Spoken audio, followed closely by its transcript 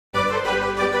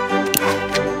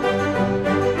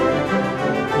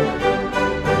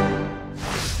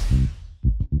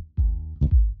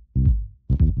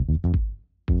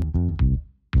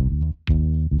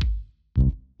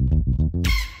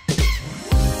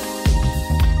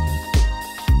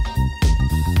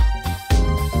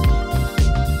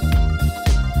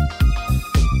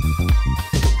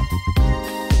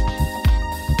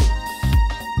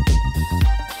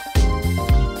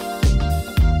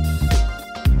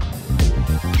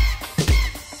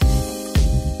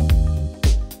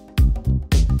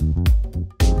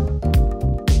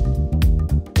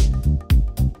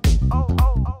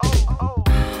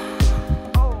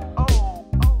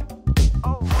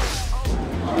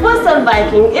up,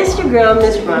 Viking? It's your girl,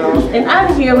 Miss Reynolds, and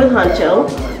I'm here with Huncho.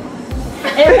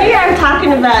 And we are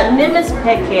talking about Nimitz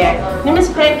Pet Care.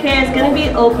 Nimitz Pet Care is going to be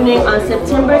opening on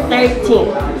September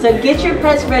 13th. So get your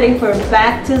pets ready for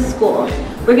back to school.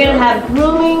 We're going to have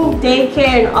grooming, daycare,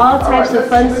 and all types of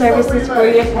fun services for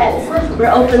your pets.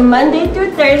 We're open Monday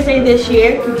through Thursday this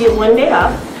year. You get one day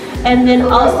off. And then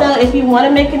also, if you want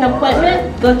to make an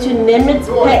appointment, go to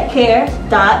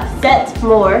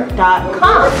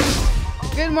nimitzpetcare.setmore.com.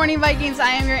 Good morning, Vikings.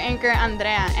 I am your anchor,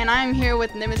 Andrea, and I am here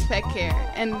with Nimitz Pet Care.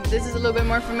 And this is a little bit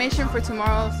more information for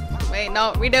tomorrow's... Wait,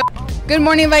 no, read it. Good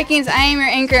morning, Vikings. I am your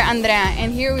anchor, Andrea,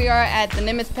 and here we are at the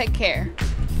Nimitz Pet Care.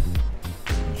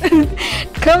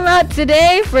 Come out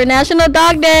today for National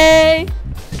Dog Day.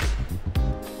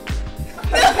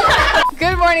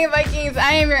 Good morning, Vikings.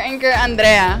 I am your anchor,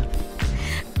 Andrea.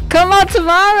 Come out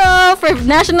tomorrow for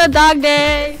National Dog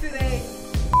Day.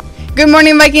 Good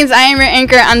morning, Vikings. I am your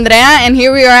anchor, Andrea, and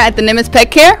here we are at the Nimitz Pet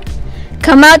Care.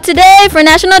 Come out today for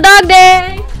National Dog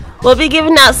Day. We'll be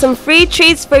giving out some free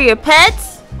treats for your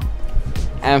pets.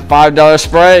 And $5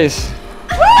 sprays.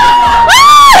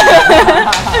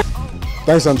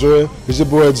 Thanks, Andrea. It's your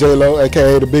boy J-Lo,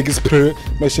 aka the biggest spirit.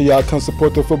 Make sure y'all come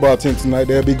support the football team tonight.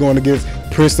 They'll be going against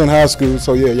Princeton High School,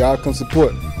 so yeah, y'all come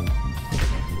support.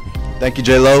 Thank you,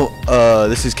 J-Lo.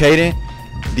 This is Caden.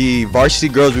 The varsity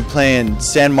girls will be playing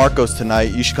San Marcos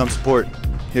tonight. You should come support.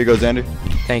 Here goes Xander.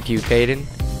 Thank you, Caden.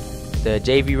 The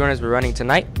JV runners were running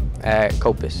tonight at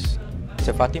Copus.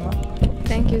 To Fatima.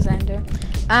 Thank you, Xander.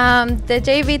 The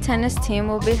JV tennis team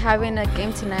will be having a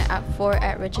game tonight at 4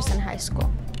 at Richardson High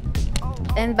School.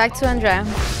 And back to Andrea.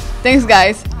 Thanks,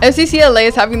 guys. FCCLA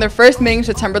is having their first meeting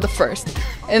September the 1st.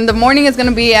 In the morning, it's going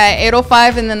to be at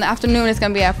 8:05, and then the afternoon, it's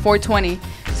going to be at 4:20.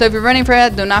 So if you're running for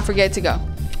that, do not forget to go.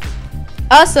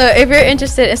 Also, if you're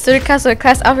interested in student council or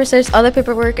class officers, all the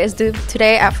paperwork is due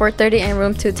today at 4:30 in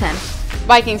room 210.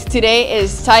 Vikings, today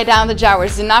is tie down the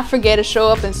Jaguars. Do not forget to show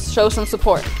up and show some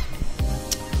support.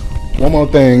 One more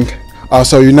thing.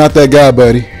 Also, you're not that guy,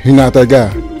 buddy. You're not that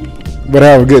guy. But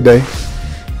have a good day.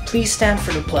 Please stand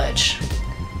for the pledge.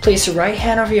 Place your right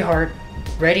hand over your heart.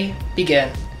 Ready?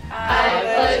 Begin. I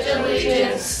pledge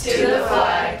allegiance to the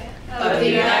flag of the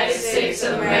United States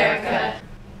of America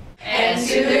and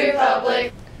to the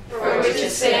republic for which it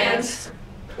stands,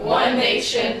 one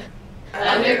nation,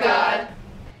 under God,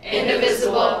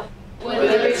 indivisible, with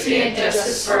liberty and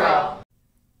justice for all.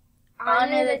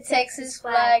 Honor the Texas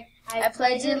flag. I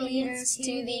pledge allegiance to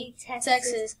the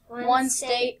Texas, one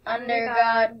state, under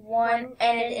God, one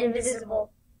and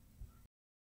indivisible,